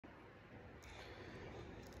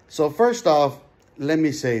So first off, let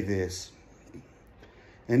me say this.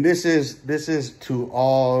 And this is to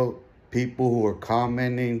all people who are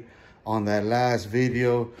commenting on that last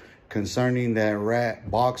video concerning that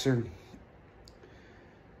rat boxer.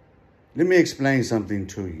 Let me explain something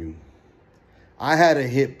to you. I had a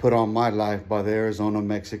hit put on my life by the Arizona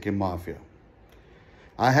Mexican Mafia.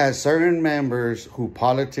 I had certain members who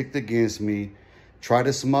politicked against me, tried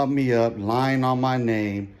to smut me up, lying on my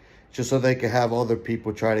name, just so they could have other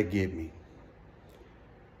people try to get me.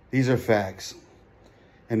 These are facts.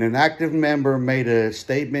 And an active member made a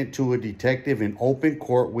statement to a detective in open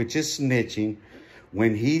court, which is snitching,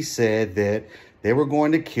 when he said that they were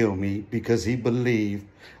going to kill me because he believed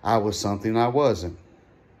I was something I wasn't.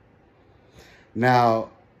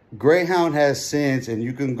 Now, Greyhound has since, and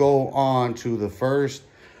you can go on to the first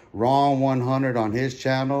Wrong 100 on his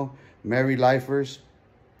channel, Mary Lifers,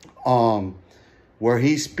 where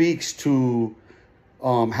he speaks to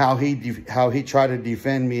how he tried to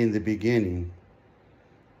defend me in the beginning,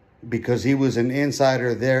 because he was an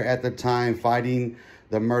insider there at the time fighting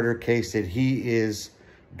the murder case that he is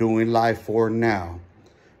doing life for now,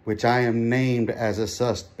 which I am named as a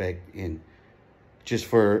suspect in, just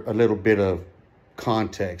for a little bit of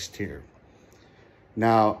context here.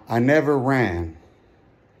 Now, I never ran,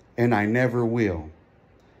 and I never will.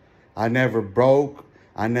 I never broke,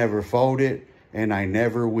 I never folded, and I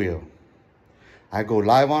never will. I go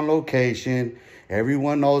live on location.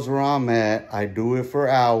 Everyone knows where I'm at. I do it for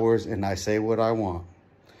hours, and I say what I want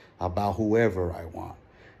about whoever I want,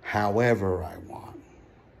 however I want.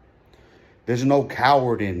 There's no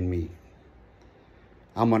coward in me.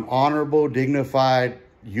 I'm an honorable, dignified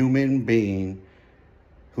human being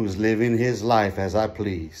who's living his life as I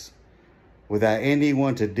please, without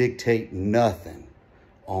anyone to dictate nothing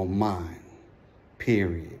on mine,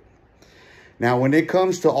 period. Now, when it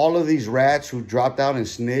comes to all of these rats who dropped out and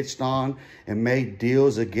snitched on and made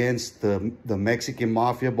deals against the Mexican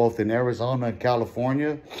Mafia, both in Arizona and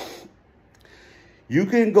California, you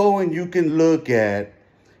can go and you can look at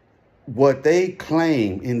what they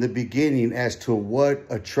claim in the beginning as to what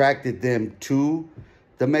attracted them to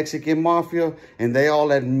the Mexican Mafia, and they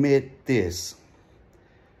all admit this,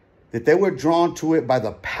 that they were drawn to it by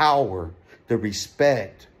the power, the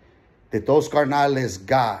respect that those carnales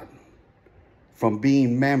got from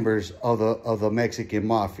being members of the Mexican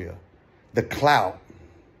Mafia, the clout.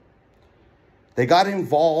 They got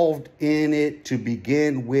involved in it to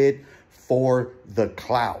begin with for the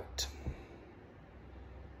clout.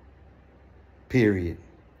 Period.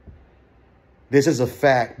 This is a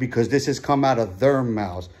fact because this has come out of their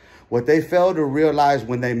mouths. What they failed to realize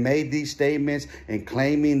when they made these statements and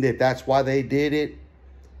claiming that that's why they did it,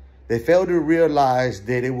 they failed to realize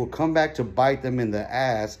that it will come back to bite them in the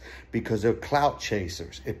ass because they're clout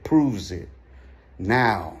chasers. It proves it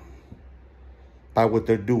now by what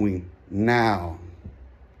they're doing now.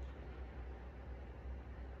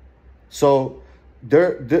 So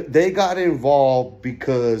they got involved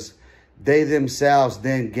because they themselves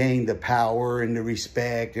then gained the power and the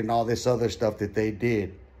respect and all this other stuff that they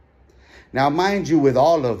did. Now, mind you, with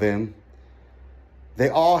all of them, they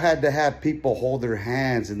all had to have people hold their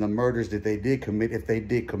hands in the murders that they did commit, if they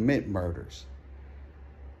did commit murders,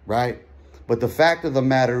 right? But the fact of the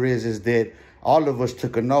matter is that all of us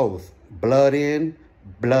took an oath, blood in,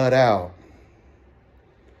 blood out.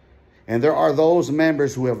 And there are those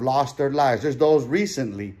members who have lost their lives. There's those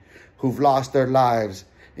recently who've lost their lives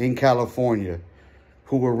in California,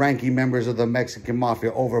 who were ranking members of the Mexican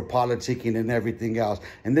Mafia over politicking and everything else.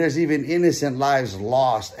 And there's even innocent lives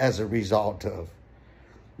lost as a result of.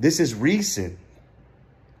 This is recent.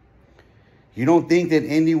 You don't think that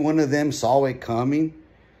any one of them saw it coming?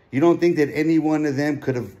 You don't think that any one of them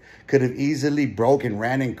could have easily broke and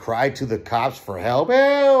ran and cried to the cops for help?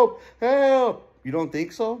 Help! Help! You don't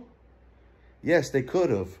think so? Yes, they could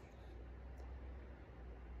have.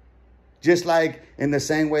 Just like in the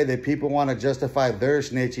same way that people want to justify their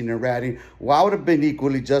snitching and ratting, well, I would have been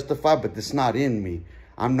equally justified, but it's not in me.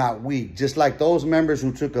 I'm not weak. Just like those members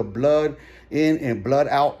who took a blood in and blood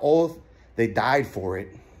out oath, they died for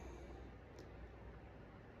it.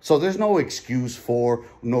 So there's no excuse for,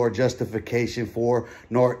 nor justification for,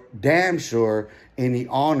 nor damn sure any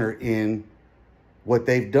honor in what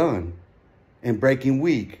they've done in breaking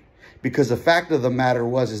weak. Because the fact of the matter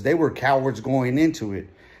is they were cowards going into it.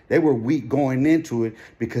 They were weak going into it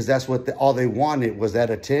because that's what all they wanted was that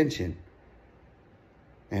attention.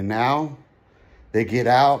 And now they get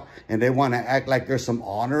out and they want to act like there's some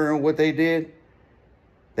honor in what they did.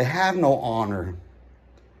 They have no honor.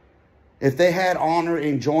 If they had honor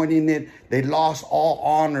in joining it, they lost all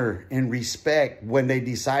honor and respect when they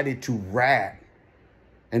decided to rat.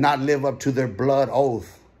 and not live up to their blood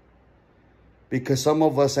oath. Because some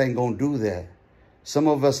of us ain't going to do that. Some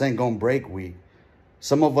of us ain't going to break weak.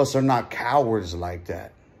 Some of us are not cowards like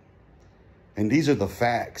that. And these are the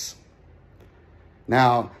facts.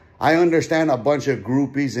 Now, I understand a bunch of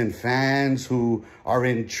groupies and fans who are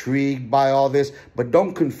intrigued by all this, but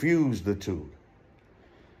don't confuse the two.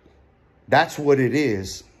 That's what it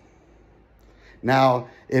is. Now,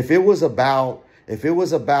 if it was about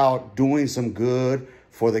doing some good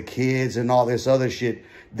for the kids and all this other shit,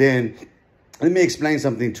 then let me explain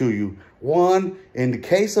something to you. One, in the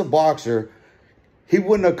case of Boxer, he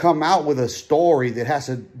wouldn't have come out with a story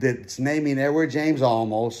that's naming Edward James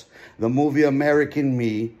Olmos, the movie American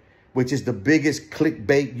Me, which is the biggest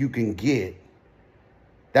clickbait you can get.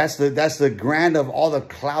 That's the grand of all the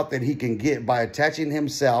clout that he can get by attaching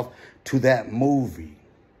himself to that movie.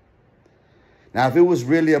 Now, if it was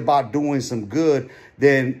really about doing some good,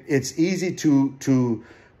 then it's easy to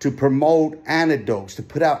promote anecdotes, to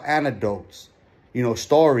put out anecdotes, you know,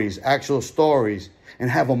 stories, actual stories, and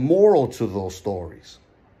have a moral to those stories.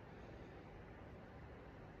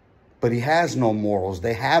 But he has no morals.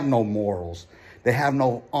 They have no morals. They have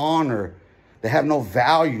no honor. They have no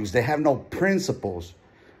values. They have no principles.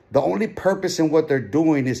 The only purpose in what they're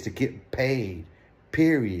doing is to get paid,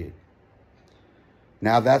 period.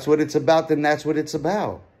 Now, that's what it's about, then that's what it's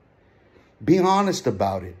about. Be honest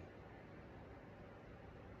about it.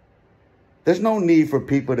 There's no need for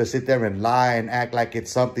people to sit there and lie and act like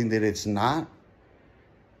it's something that it's not,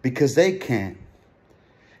 because they can't.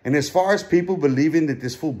 And as far as people believing that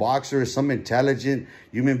this fool Boxer is some intelligent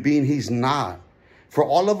human being, he's not. For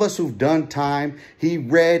all of us who've done time, he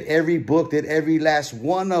read every book that every last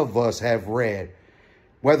one of us have read.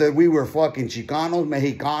 Whether we were fucking Chicanos,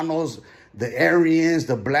 Mexicanos, the Aryans,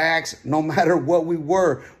 the blacks, no matter what we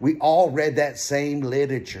were, we all read that same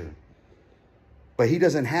literature. But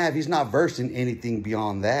he's not versed in anything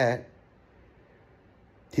beyond that.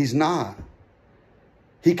 He's not.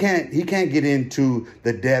 He can't get into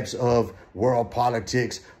the depths of world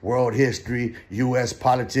politics, world history, U.S.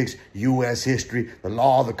 politics, U.S. history, the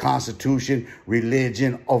law, the Constitution,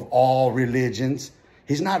 religion of all religions.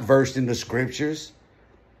 He's not versed in the scriptures.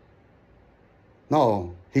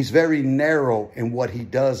 No, he's very narrow in what he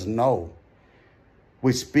does know,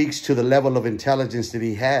 which speaks to the level of intelligence that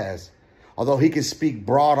he has. Although he can speak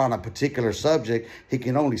broad on a particular subject, he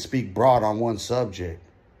can only speak broad on one subject.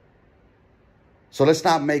 So let's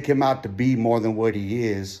not make him out to be more than what he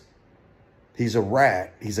is. He's a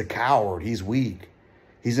rat. He's a coward. He's weak.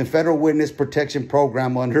 He's in federal witness protection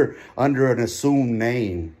program under an assumed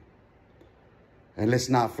name. And let's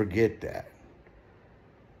not forget that.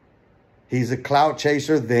 He's a clout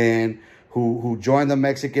chaser then who joined the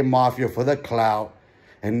Mexican Mafia for the clout.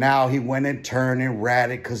 And now he went and turned and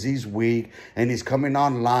ratted because he's weak. And he's coming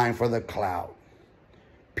online for the clout.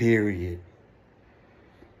 Period.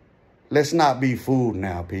 Let's not be fooled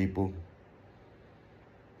now, people.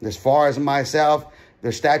 As far as myself,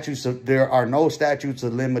 there are no statutes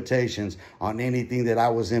of limitations on anything that I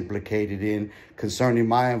was implicated in concerning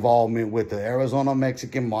my involvement with the Arizona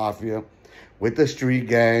Mexican Mafia, with the street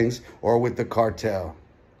gangs, or with the cartel.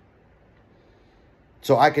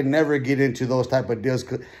 So I can never get into those type of deals,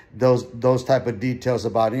 those type of details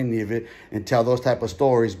about any of it and tell those type of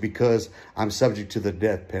stories because I'm subject to the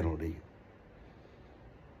death penalty.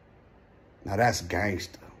 Now that's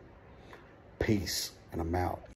gangster. Peace, and I'm out.